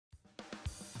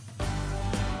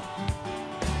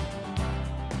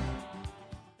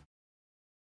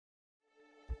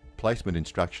Placement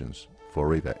instructions for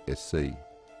Riva SC.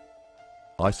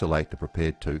 Isolate the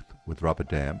prepared tooth with rubber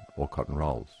dam or cotton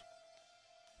rolls.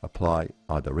 Apply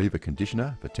either Riva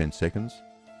conditioner for 10 seconds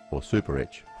or super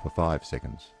etch for 5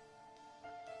 seconds.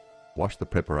 Wash the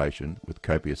preparation with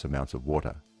copious amounts of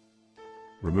water.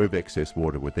 Remove excess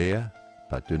water with air,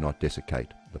 but do not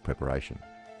desiccate the preparation.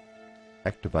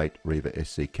 Activate Riva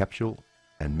SC capsule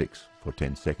and mix for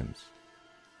 10 seconds.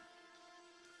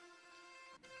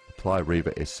 Apply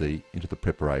Riva SC into the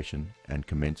preparation and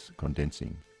commence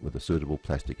condensing with a suitable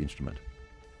plastic instrument.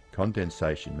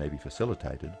 Condensation may be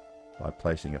facilitated by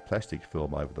placing a plastic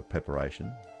film over the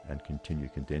preparation and continue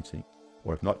condensing,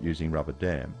 or if not using rubber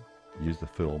dam, use the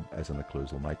film as an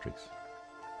occlusal matrix.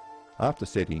 After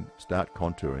setting, start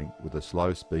contouring with a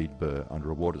slow speed burr under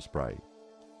a water spray,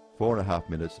 4.5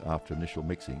 minutes after initial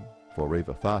mixing for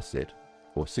Riva fast set,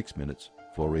 or 6 minutes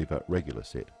for Riva regular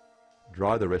set.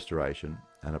 Dry the restoration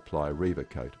and apply Riva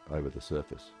Coat over the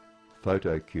surface.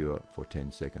 Photo cure for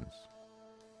 10 seconds.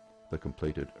 The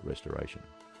completed restoration.